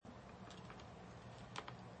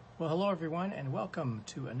Well, hello everyone, and welcome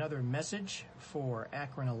to another message for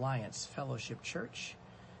Akron Alliance Fellowship Church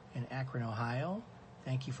in Akron, Ohio.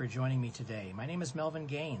 Thank you for joining me today. My name is Melvin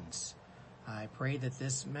Gaines. I pray that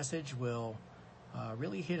this message will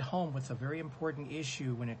really hit home with a very important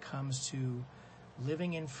issue when it comes to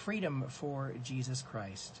living in freedom for Jesus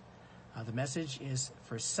Christ. The message is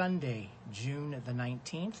for Sunday, June the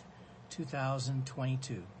 19th,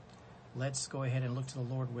 2022. Let's go ahead and look to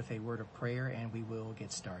the Lord with a word of prayer, and we will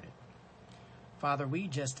get started. Father, we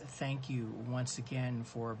just thank you once again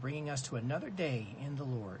for bringing us to another day in the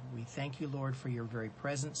Lord. We thank you, Lord, for your very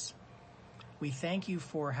presence. We thank you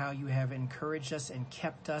for how you have encouraged us and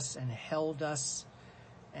kept us and held us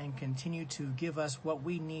and continue to give us what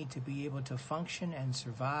we need to be able to function and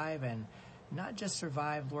survive, and not just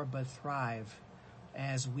survive, Lord, but thrive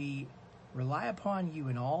as we rely upon you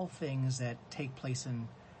in all things that take place in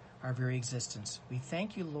our very existence. We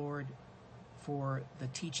thank you, Lord, for the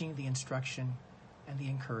teaching, the instruction, and the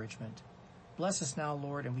encouragement. Bless us now,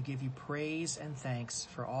 Lord, and we give you praise and thanks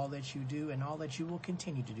for all that you do and all that you will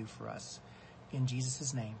continue to do for us. In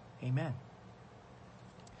Jesus' name, amen.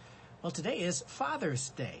 Well, today is Father's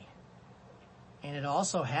Day, and it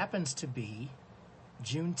also happens to be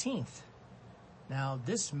Juneteenth. Now,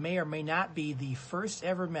 this may or may not be the first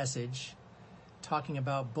ever message talking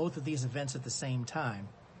about both of these events at the same time,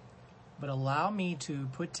 but allow me to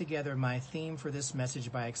put together my theme for this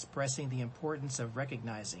message by expressing the importance of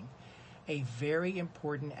recognizing a very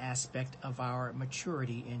important aspect of our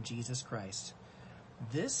maturity in Jesus Christ.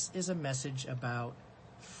 This is a message about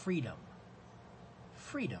freedom.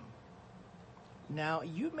 Freedom. Now,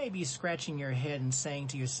 you may be scratching your head and saying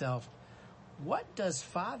to yourself, what does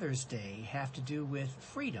Father's Day have to do with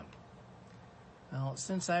freedom? Well,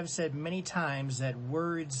 since I've said many times that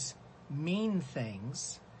words mean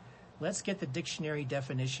things, let's get the dictionary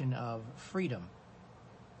definition of freedom.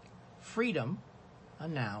 Freedom, a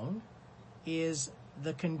noun, is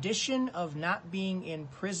the condition of not being in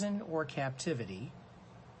prison or captivity,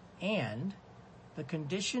 and the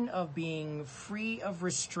condition of being free of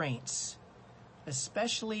restraints,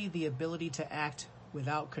 especially the ability to act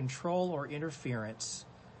without control or interference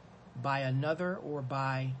by another or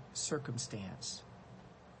by circumstance.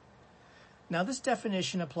 Now, this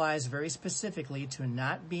definition applies very specifically to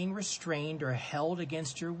not being restrained or held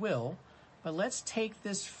against your will, but let's take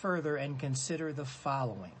this further and consider the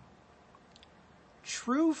following.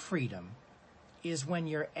 True freedom is when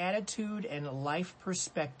your attitude and life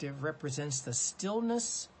perspective represents the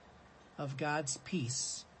stillness of God's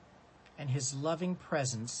peace and his loving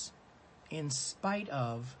presence in spite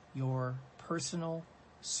of your personal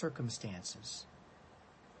circumstances.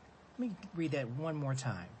 Let me read that one more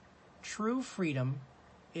time. True freedom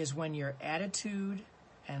is when your attitude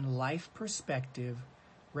and life perspective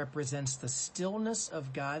represents the stillness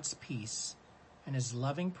of God's peace and his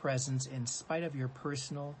loving presence in spite of your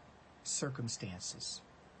personal circumstances.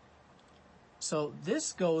 So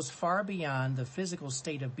this goes far beyond the physical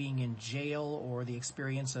state of being in jail or the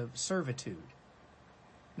experience of servitude.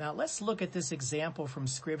 Now let's look at this example from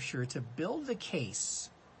Scripture to build the case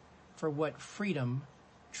for what freedom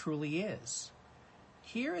truly is.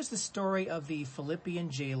 Here is the story of the Philippian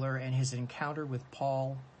jailer and his encounter with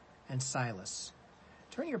Paul and Silas.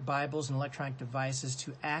 Turn your Bibles and electronic devices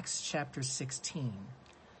to Acts chapter 16.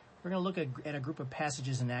 We're going to look at a group of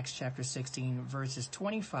passages in Acts chapter 16, verses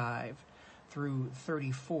 25 through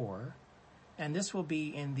 34, and this will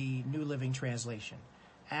be in the New Living Translation.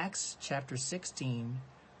 Acts chapter 16,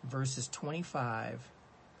 verses 25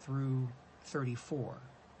 through 34.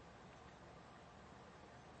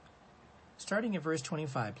 Starting at verse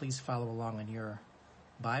 25, please follow along on your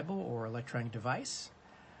Bible or electronic device.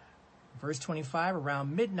 Verse 25,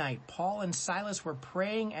 around midnight, Paul and Silas were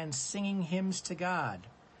praying and singing hymns to God,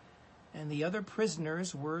 and the other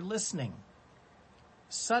prisoners were listening.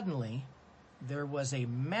 Suddenly, there was a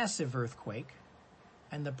massive earthquake,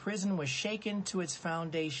 and the prison was shaken to its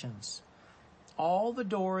foundations. All the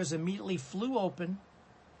doors immediately flew open,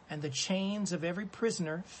 and the chains of every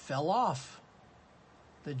prisoner fell off.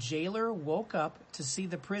 The jailer woke up to see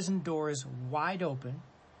the prison doors wide open.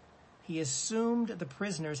 He assumed the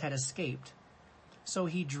prisoners had escaped, so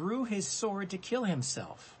he drew his sword to kill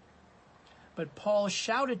himself. But Paul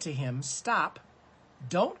shouted to him, "Stop!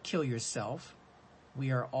 Don't kill yourself.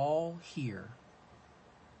 We are all here."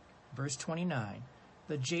 Verse 29,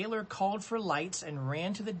 the jailer called for lights and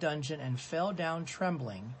ran to the dungeon and fell down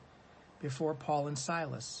trembling before Paul and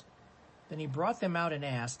Silas. Then he brought them out and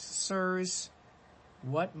asked, "Sirs,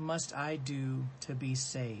 what must I do to be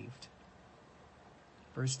saved?"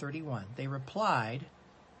 Verse 31, they replied,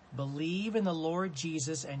 Believe in the Lord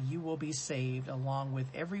Jesus and you will be saved, along with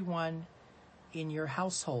everyone in your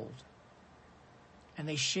household." And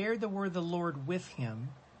they shared the word of the Lord with him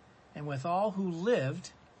and with all who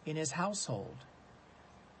lived in his household.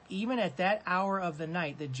 Even at that hour of the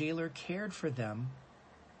night, the jailer cared for them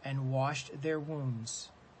and washed their wounds.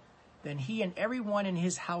 Then he and everyone in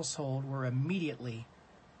his household were immediately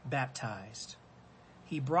baptized.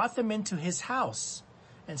 He brought them into his house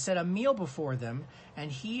and set a meal before them,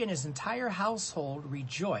 and he and his entire household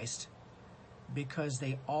rejoiced because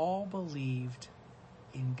they all believed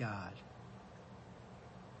in God.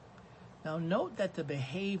 Now note that the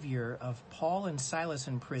behavior of Paul and Silas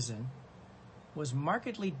in prison was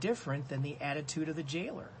markedly different than the attitude of the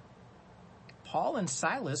jailer. Paul and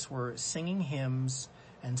Silas were singing hymns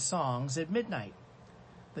and songs at midnight.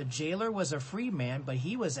 The jailer was a free man, but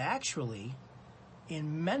he was actually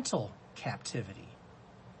in mental captivity.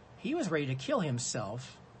 He was ready to kill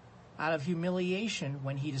himself out of humiliation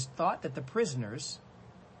when he just thought that the prisoners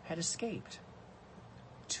had escaped.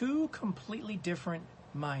 Two completely different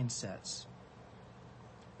mindsets.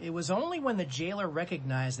 It was only when the jailer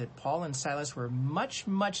recognized that Paul and Silas were much,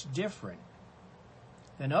 much different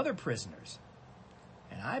than other prisoners,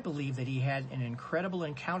 and I believe that he had an incredible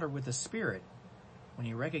encounter with the Spirit when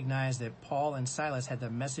he recognized that Paul and Silas had the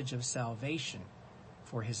message of salvation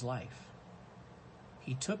for his life.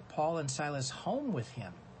 He took Paul and Silas home with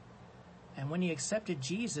him, and when he accepted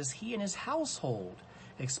Jesus, he and his household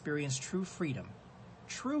experienced true freedom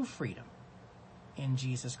in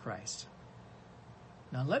Jesus Christ.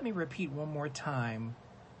 Now let me repeat one more time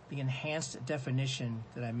the enhanced definition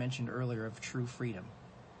that I mentioned earlier of true freedom.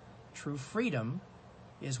 True freedom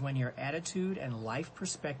is when your attitude and life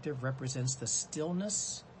perspective represents the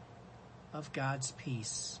stillness of God's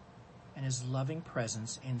peace and his loving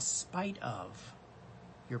presence in spite of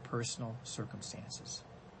your personal circumstances.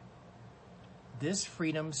 This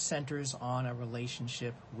freedom centers on a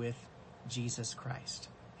relationship with Jesus Christ.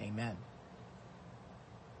 Amen.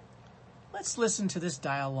 Let's listen to this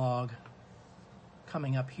dialogue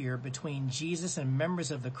coming up here between Jesus and members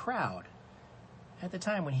of the crowd at the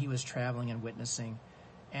time when he was traveling and witnessing.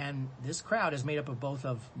 And this crowd is made up of both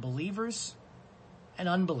of believers and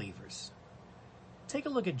unbelievers. Take a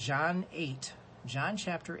look at John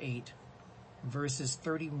chapter 8, verses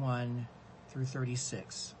 31 through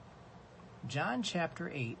 36. John chapter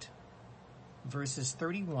 8, verses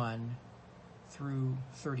 31 through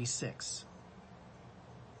 36.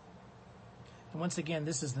 And once again,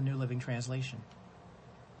 this is the New Living Translation.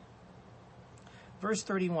 Verse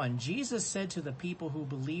 31, Jesus said to the people who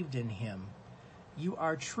believed in him, "You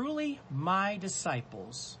are truly my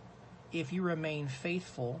disciples if you remain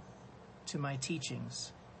faithful to my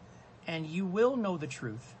teachings, and you will know the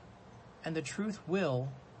truth, and the truth will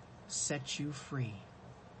set you free."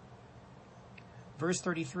 Verse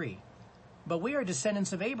 33, "But we are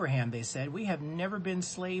descendants of Abraham," they said. "We have never been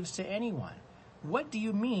slaves to anyone. What do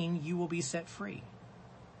you mean you will be set free?"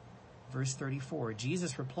 Verse 34,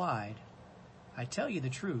 Jesus replied, "I tell you the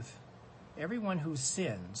truth, everyone who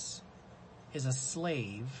sins is a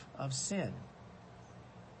slave of sin.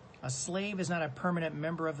 A slave is not a permanent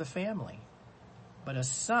member of the family, but a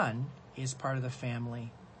son is part of the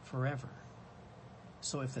family forever.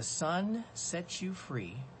 So if the Son sets you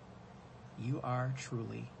free, you are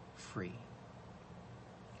truly free."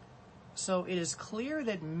 So it is clear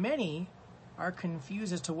that many are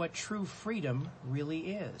confused as to what true freedom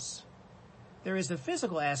really is. There is the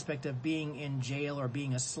physical aspect of being in jail or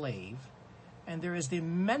being a slave, and there is the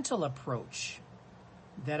mental approach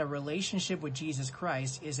that a relationship with Jesus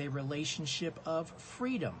Christ is a relationship of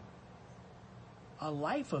freedom. A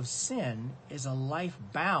life of sin is a life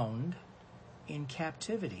bound in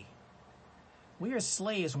captivity. We are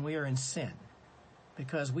slaves when we are in sin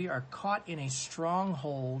because we are caught in a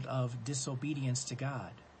stronghold of disobedience to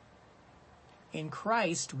God. In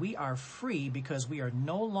Christ, we are free because we are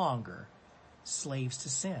no longer slaves to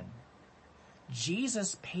sin.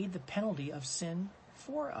 Jesus paid the penalty of sin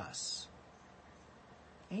for us.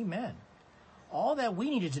 Amen. All that we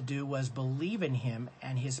needed to do was believe in him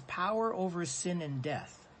and his power over sin and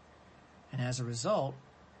death. And as a result,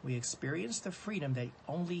 we experience the freedom that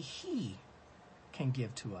only he can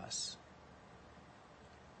give to us.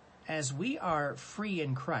 As we are free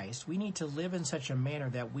in Christ, we need to live in such a manner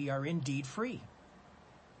that we are indeed free.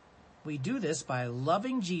 We do this by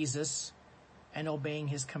loving Jesus and obeying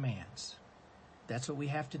his commands. That's what we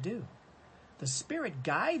have to do. The Spirit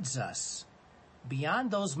guides us beyond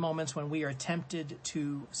those moments when we are tempted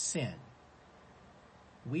to sin.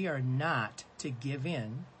 We are not to give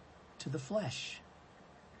in to the flesh.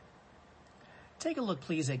 Take a look,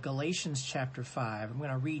 please, at Galatians chapter 5. I'm going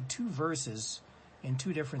to read two verses in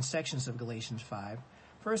two different sections of Galatians 5.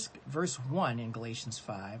 First, verse 1 in Galatians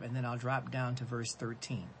 5, and then I'll drop down to verse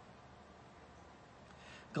 13.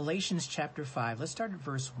 Galatians chapter 5. Let's start at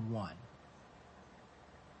verse 1.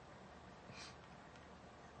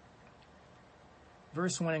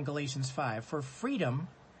 Verse 1 in Galatians 5. For freedom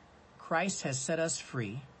Christ has set us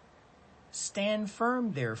free. Stand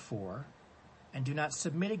firm, therefore, and do not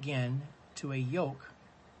submit again to a yoke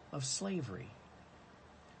of slavery.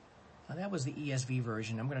 Now that was the ESV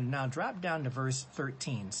version. I'm going to now drop down to verse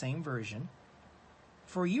 13, same version.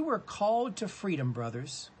 For you were called to freedom,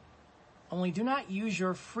 brothers. Only do not use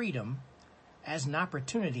your freedom as an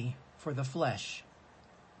opportunity for the flesh,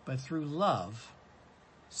 but through love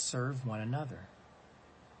serve one another.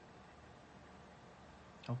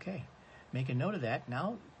 Okay, make a note of that.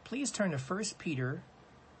 Now, please turn to 1 Peter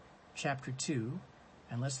chapter 2,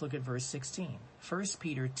 and let's look at verse 16. 1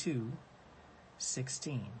 Peter 2,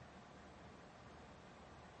 16.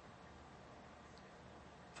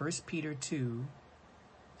 1 Peter 2,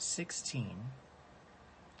 16.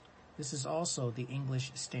 This is also the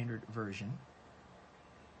English Standard Version.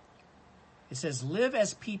 It says, live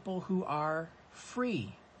as people who are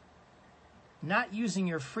free, not using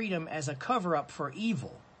your freedom as a cover-up for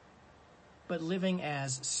evil, but living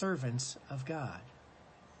as servants of God.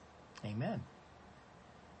 Amen.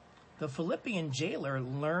 The Philippian jailer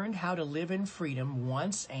learned how to live in freedom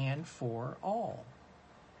once and for all.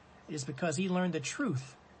 It is because he learned the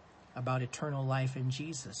truth about eternal life in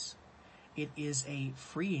Jesus. It is a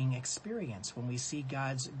freeing experience when we see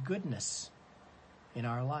God's goodness in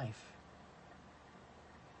our life.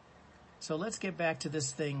 So let's get back to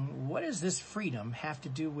this thing. What does this freedom have to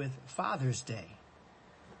do with Father's Day?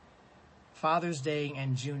 Father's Day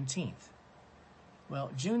and Juneteenth. Well,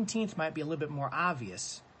 Juneteenth might be a little bit more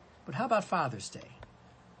obvious, but how about Father's Day?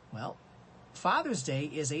 Well, Father's Day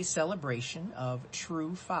is a celebration of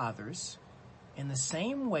true fathers in the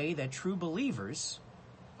same way that true believers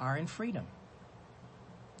are in freedom.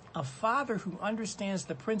 A father who understands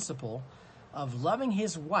the principle of loving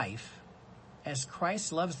his wife as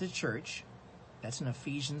Christ loves the church, that's in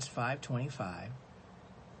Ephesians 5:25,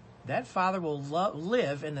 that father will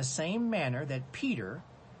live in the same manner that Peter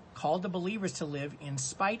called the believers to live in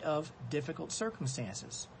spite of difficult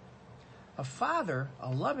circumstances. A father, a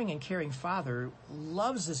loving and caring father,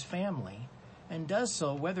 loves his family and does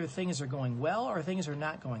so whether things are going well or things are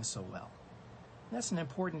not going so well. That's an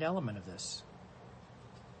important element of this.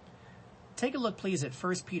 Take a look, please, at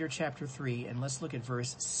 1 Peter chapter 3, and let's look at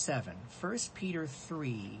verse 7. 1 Peter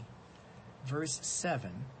 3, verse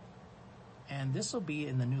 7, and this will be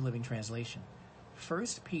in the New Living Translation. 1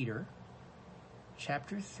 Peter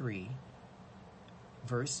chapter 3,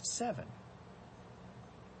 verse 7.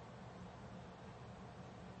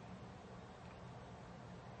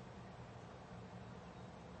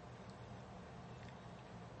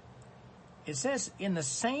 It says, in the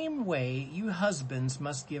same way, you husbands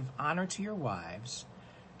must give honor to your wives.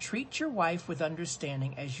 Treat your wife with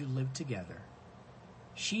understanding as you live together.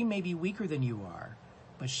 She may be weaker than you are,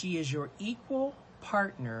 but she is your equal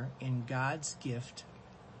partner in God's gift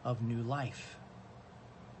of new life.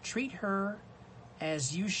 Treat her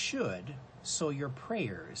as you should, so your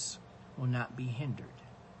prayers will not be hindered.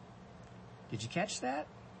 Did you catch that?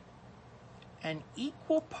 An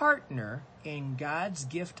equal partner in God's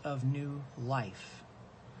gift of new life.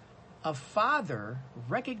 A father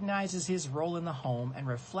recognizes his role in the home and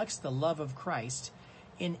reflects the love of Christ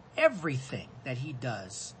in everything that he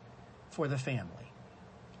does for the family.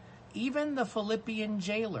 Even the Philippian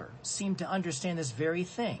jailer seemed to understand this very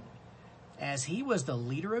thing, as he was the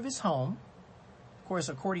leader of his home. Of course,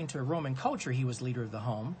 according to Roman culture, he was leader of the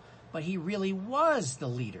home, but he really was the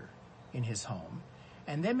leader in his home,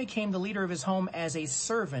 and then became the leader of his home as a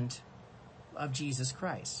servant of Jesus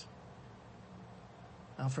Christ.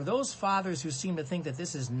 Now, for those fathers who seem to think that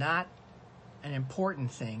this is not an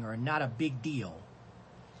important thing or not a big deal,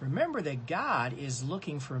 remember that God is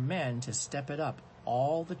looking for men to step it up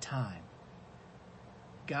all the time.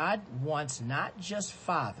 God wants not just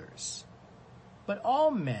fathers, but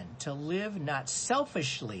all men to live not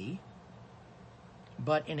selfishly,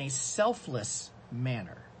 but in a selfless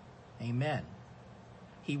manner. Amen.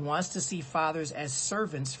 He wants to see fathers as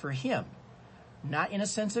servants for him, not in a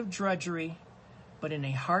sense of drudgery, but in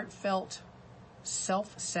a heartfelt,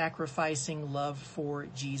 self-sacrificing love for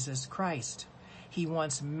Jesus Christ. He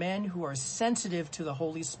wants men who are sensitive to the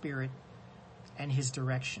Holy Spirit and his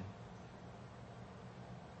direction.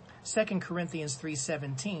 2 Corinthians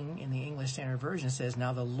 3:17 in the English Standard Version says,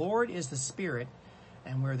 now the Lord is the Spirit,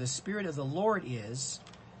 and where the Spirit of the Lord is,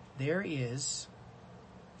 there is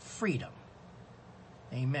freedom.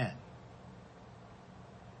 Amen.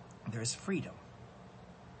 There's freedom.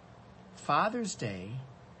 Father's Day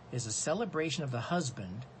is a celebration of the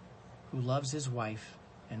husband who loves his wife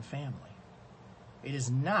and family. It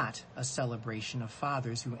is not a celebration of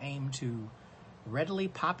fathers who aim to readily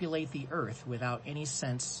populate the earth without any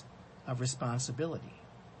sense of responsibility.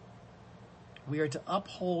 We are to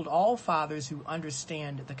uphold all fathers who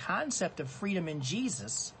understand the concept of freedom in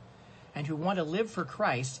Jesus and who want to live for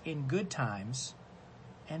Christ in good times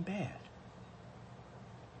and bad.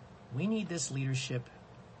 We need this leadership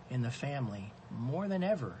in the family more than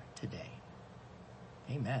ever today.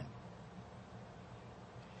 Amen.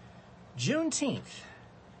 Juneteenth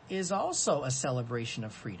is also a celebration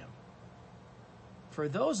of freedom. For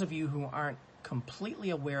those of you who aren't completely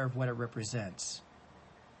aware of what it represents,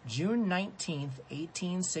 June 19th,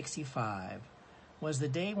 1865 was the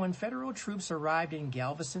day when federal troops arrived in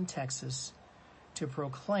Galveston, Texas, to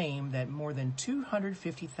proclaim that more than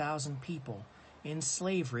 250,000 people in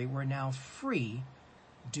slavery were now free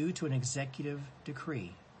due to an executive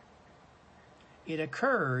decree. It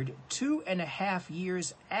occurred 2.5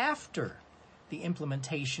 years after the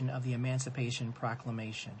implementation of the Emancipation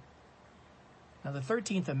Proclamation. Now, the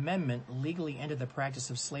 13th Amendment legally ended the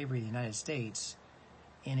practice of slavery in the United States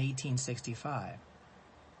in 1865.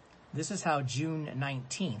 This is how June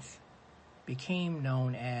 19th became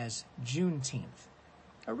known as Juneteenth.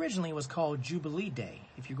 Originally, it was called Jubilee Day,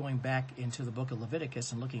 if you're going back into the book of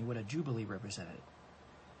Leviticus and looking at what a jubilee represented.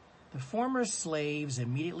 The former slaves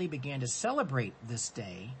immediately began to celebrate this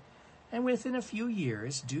day, and within a few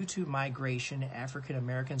years, due to migration, African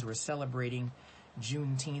Americans were celebrating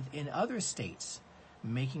Juneteenth in other states,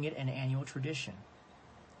 making it an annual tradition.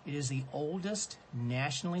 It is the oldest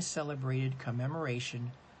nationally celebrated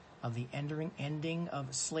commemoration of the ending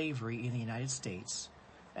of slavery in the United States,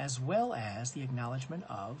 as well as the acknowledgement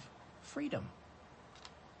of freedom.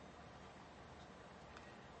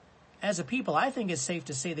 As a people, I think it's safe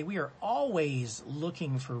to say that we are always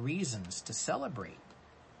looking for reasons to celebrate.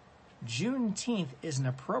 Juneteenth is an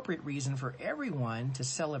appropriate reason for everyone to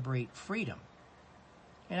celebrate freedom.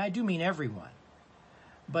 And I do mean everyone.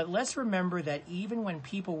 But let's remember that even when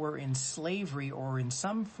people were in slavery or in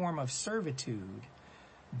some form of servitude,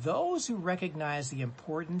 those who recognize the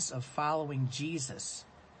importance of following Jesus,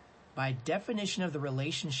 by definition of the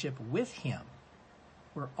relationship with him,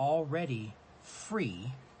 were already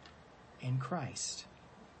free in Christ.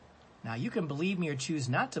 Now, you can believe me or choose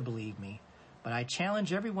not to believe me, but I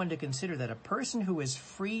challenge everyone to consider that a person who is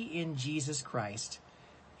free in Jesus Christ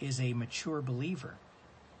is a mature believer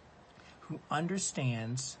who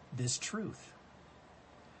understands this truth.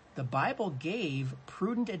 The Bible gave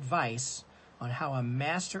prudent advice on how a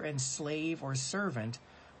master and slave or servant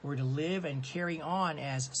were to live and carry on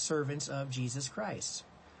as servants of Jesus Christ.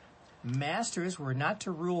 Masters were not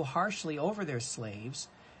to rule harshly over their slaves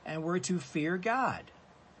and were to fear God.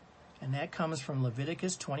 And that comes from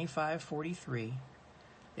Leviticus 25:43,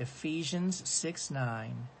 Ephesians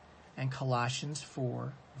 6:9, and Colossians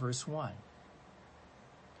 4, verse 1.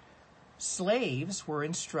 Slaves were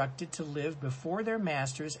instructed to live before their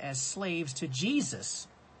masters as slaves to Jesus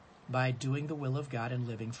by doing the will of God and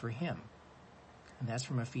living for him. And that's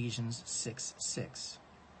from Ephesians 6:6.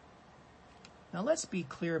 Now let's be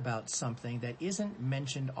clear about something that isn't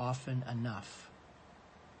mentioned often enough.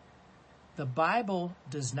 The Bible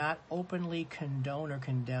does not openly condone or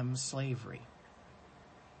condemn slavery.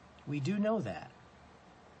 We do know that.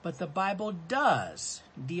 But the Bible does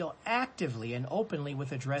deal actively and openly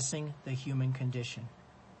with addressing the human condition,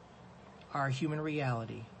 our human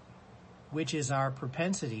reality, which is our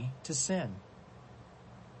propensity to sin.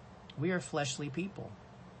 We are fleshly people.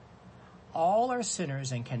 All are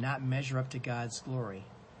sinners and cannot measure up to God's glory.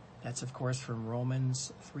 That's, of course, from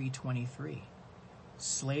Romans 3:23.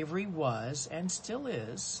 Slavery was and still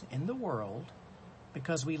is in the world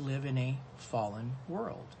because we live in a fallen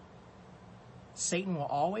world. Satan will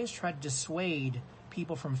always try to dissuade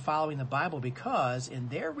people from following the Bible because, in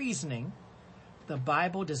their reasoning, the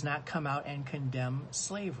Bible does not come out and condemn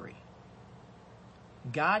slavery.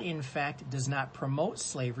 God, in fact, does not promote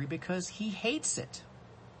slavery because he hates it.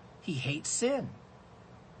 He hates sin.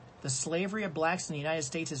 The slavery of blacks in the United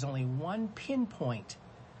States is only one pinpoint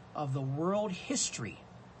of the world history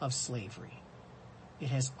of slavery. It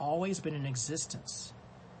has always been in existence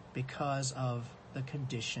because of the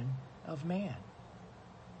condition of man.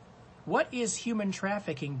 What is human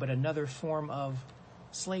trafficking but another form of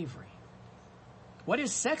slavery? What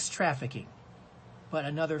is sex trafficking but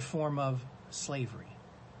another form of slavery?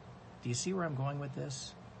 Do you see where I'm going with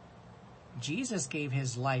this? Jesus gave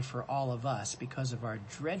his life for all of us because of our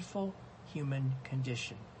dreadful human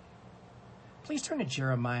condition. Please turn to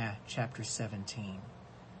Jeremiah chapter 17,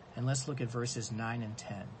 and let's look at verses 9 and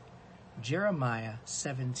 10. Jeremiah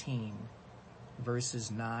 17,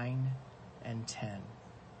 verses 9 and 10.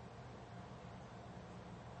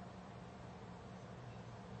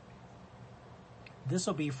 This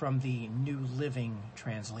will be from the New Living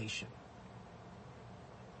Translation.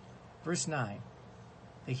 Verse 9.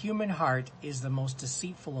 The human heart is the most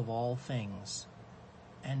deceitful of all things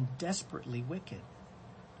and desperately wicked.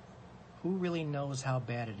 Who really knows how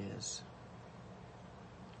bad it is?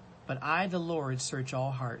 But I, the Lord, search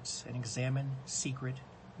all hearts and examine secret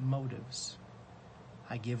motives.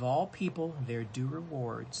 I give all people their due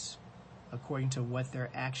rewards according to what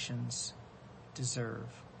their actions deserve.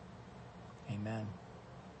 Amen.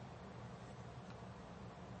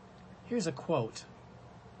 Here's a quote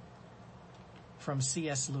from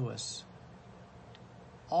C.S. Lewis.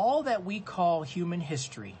 All that we call human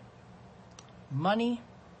history, money,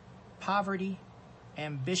 poverty,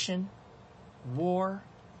 ambition, war,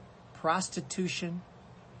 prostitution,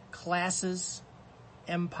 classes,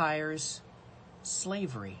 empires,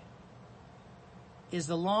 slavery, is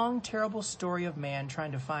the long, terrible story of man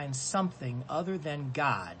trying to find something other than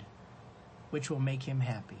God which will make him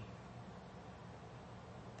happy.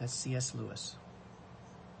 That's C.S. Lewis.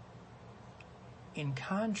 In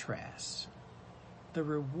contrast, the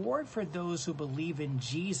reward for those who believe in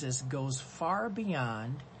Jesus goes far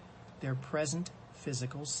beyond their present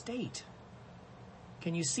physical state.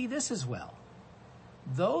 Can you see this as well?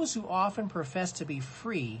 Those who often profess to be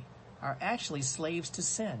free are actually slaves to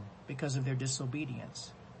sin because of their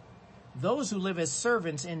disobedience. Those who live as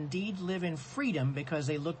servants indeed live in freedom because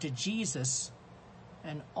they look to Jesus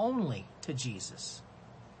and only to Jesus.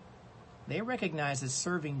 They recognize that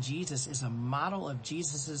serving Jesus is a model of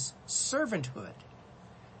Jesus' servanthood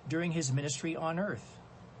during his ministry on earth.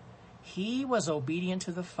 He was obedient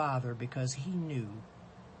to the Father because he knew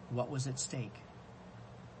what was at stake.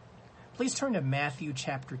 Please turn to Matthew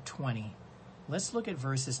chapter 20. Let's look at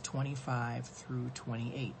verses 25 through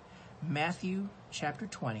 28. Matthew chapter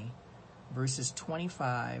 20, verses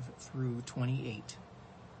 25 through 28.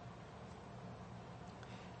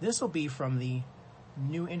 This will be from the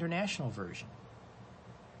New International Version.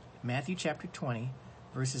 Matthew chapter 20,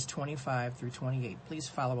 verses 25 through 28. Please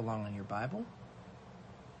follow along on your Bible.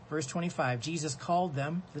 Verse 25, Jesus called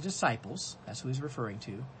them, the disciples, that's who he's referring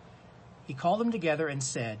to. He called them together and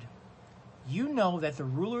said, "You know that the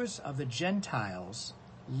rulers of the Gentiles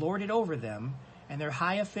lord it over them, and their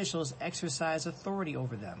high officials exercise authority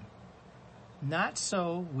over them. Not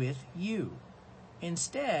so with you.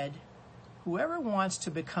 Instead, whoever wants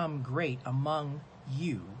to become great among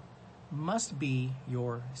you must be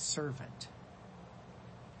your servant.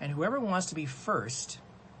 And whoever wants to be first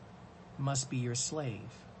must be your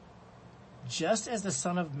slave. Just as the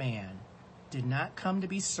Son of Man did not come to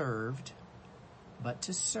be served, but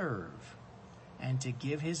to serve, and to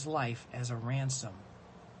give his life as a ransom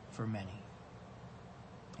for many."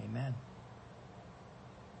 Amen.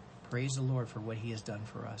 Praise the Lord for what he has done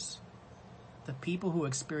for us. The people who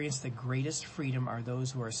experience the greatest freedom are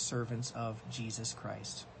those who are servants of Jesus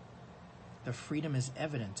Christ. The freedom is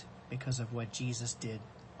evident because of what Jesus did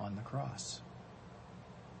on the cross.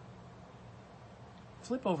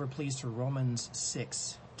 Flip over, please, to Romans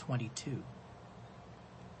 6:22.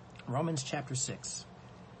 Romans chapter 6,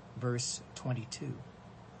 verse 22.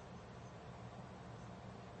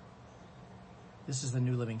 This is the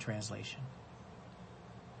New Living Translation.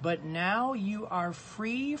 "But now you are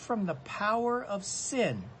free from the power of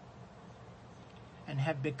sin and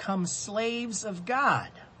have become slaves of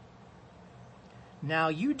God. Now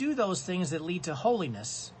you do those things that lead to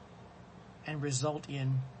holiness and result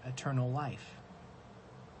in eternal life."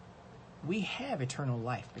 We have eternal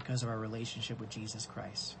life because of our relationship with Jesus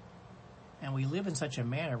Christ. And we live in such a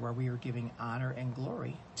manner where we are giving honor and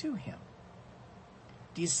glory to him.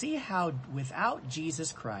 Do you see how without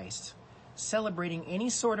Jesus Christ, celebrating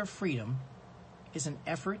any sort of freedom is an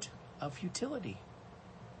effort of futility?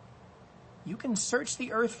 You can search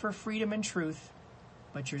the earth for freedom and truth,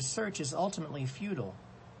 but your search is ultimately futile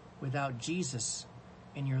without Jesus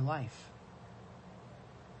in your life.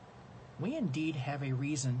 We indeed have a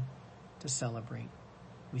reason to celebrate.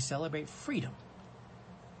 We celebrate freedom,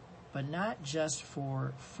 but not just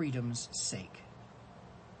for freedom's sake.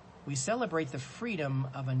 We celebrate the freedom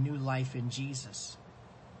of a new life in Jesus.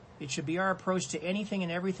 It should be our approach to anything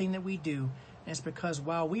and everything that we do, and it's because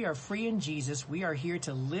while we are free in Jesus, we are here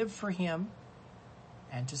to live for him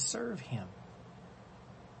and to serve him.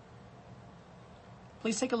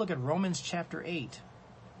 Please take a look at Romans chapter 8.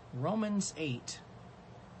 Romans 8,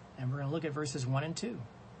 and we're going to look at verses 1 and 2.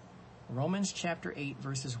 Romans chapter 8,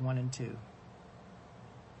 verses 1 and 2.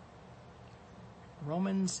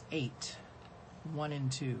 Romans 8, 1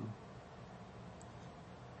 and 2.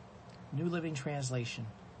 New Living Translation.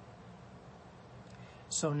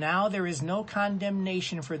 So now there is no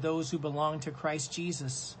condemnation for those who belong to Christ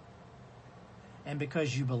Jesus. And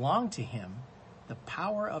because you belong to him, the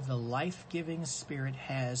power of the life-giving Spirit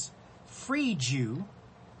has freed you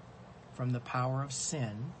from the power of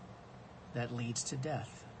sin that leads to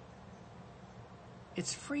death.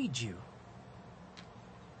 It's freed you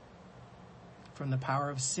from the power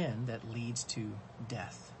of sin that leads to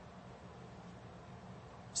death.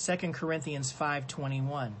 2 Corinthians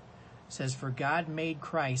 5:21 says, "For God made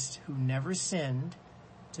Christ, who never sinned,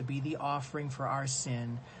 to be the offering for our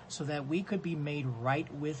sin, so that we could be made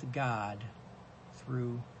right with God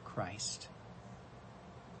through Christ."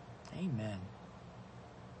 Amen.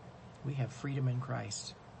 We have freedom in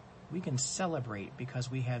Christ. We can celebrate because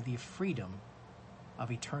we have the freedom of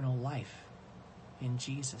eternal life in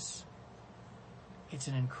Jesus. It's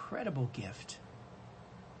an incredible gift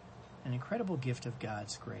of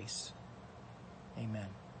God's grace. Amen.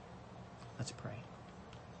 Let's pray.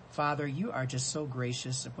 Father, you are just so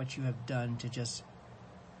gracious of what you have done to just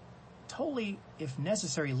totally, if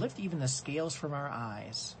necessary, lift even the scales from our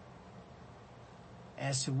eyes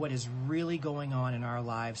as to what is really going on in our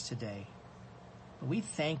lives today. But we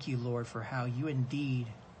thank you, Lord, for how you indeed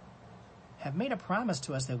have made a promise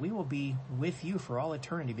to us that we will be with you for all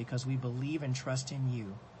eternity because we believe and trust in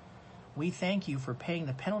you. We thank you for paying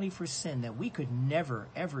the penalty for sin that we could never,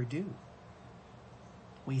 ever do.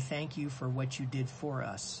 We thank you for what you did for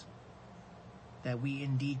us, that we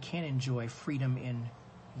indeed can enjoy freedom in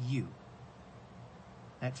you,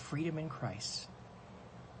 that freedom in Christ.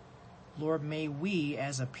 Lord, may we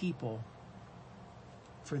as a people,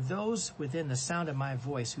 for those within the sound of my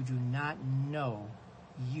voice who do not know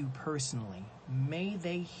you personally, may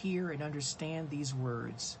they hear and understand these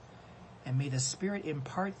words, and may the Spirit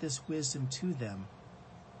impart this wisdom to them,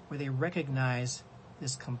 where they recognize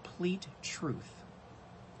this complete truth.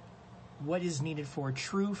 What is needed for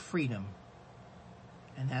true freedom?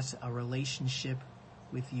 And that's a relationship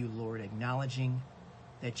with you, Lord, acknowledging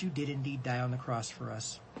that you did indeed die on the cross for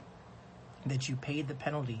us, that you paid the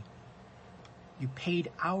penalty. You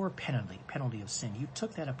paid our penalty of sin. You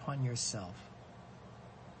took that upon yourself.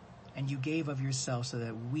 And you gave of yourself so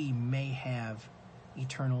that we may have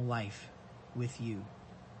eternal life with you.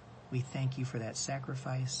 We thank you for that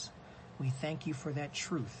sacrifice. We thank you for that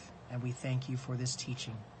truth. And we thank you for this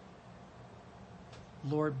teaching.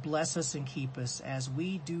 Lord, bless us and keep us as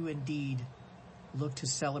we do indeed look to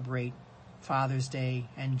celebrate Father's Day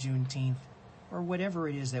and Juneteenth, or whatever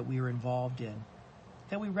it is that we are involved in,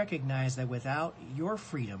 that we recognize that without your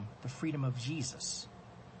freedom, the freedom of Jesus,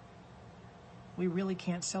 we really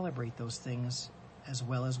can't celebrate those things as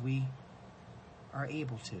well as we are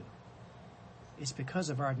able to. It's because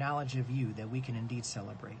of our knowledge of you that we can indeed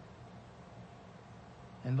celebrate.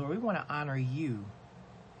 And Lord, we want to honor you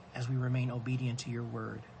as we remain obedient to your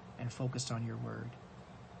word and focused on your word.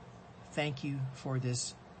 Thank you for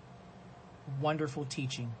this wonderful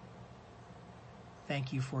teaching.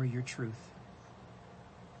 Thank you for your truth.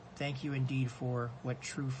 Thank you indeed for what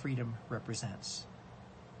true freedom represents.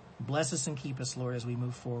 Bless us and keep us, Lord, as we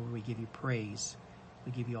move forward. We give you praise.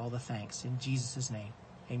 We give you all the thanks. In Jesus' name,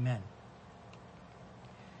 amen.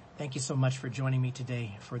 Thank you so much for joining me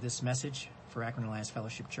today for this message for Akron Alliance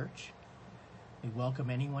Fellowship Church. We welcome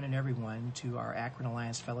anyone and everyone to our Akron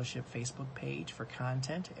Alliance Fellowship Facebook page for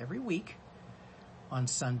content every week on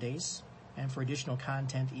Sundays and for additional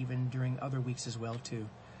content even during other weeks as well too.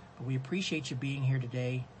 But we appreciate you being here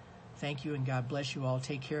today. Thank you and God bless you all.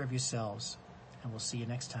 Take care of yourselves and we'll see you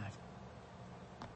next time.